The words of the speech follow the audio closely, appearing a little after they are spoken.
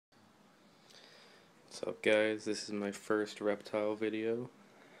What's up, guys? This is my first reptile video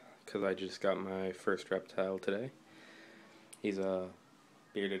because I just got my first reptile today. He's a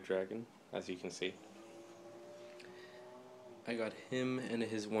bearded dragon, as you can see. I got him and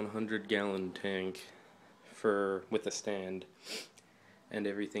his 100-gallon tank with a stand and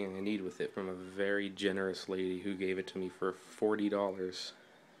everything I need with it from a very generous lady who gave it to me for $40.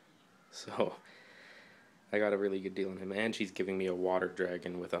 So I got a really good deal on him, and she's giving me a water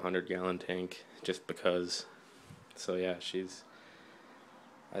dragon with a 100-gallon tank just because. So yeah,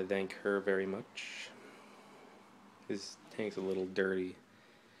 I thank her very much. His tank's a little dirty.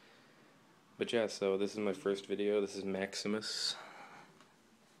 But yeah, so this is my first video. This is Maximus.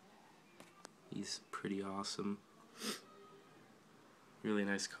 He's pretty awesome. Really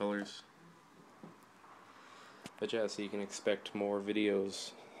nice colors. But yeah, so you can expect more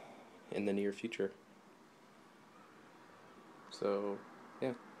videos in the near future. So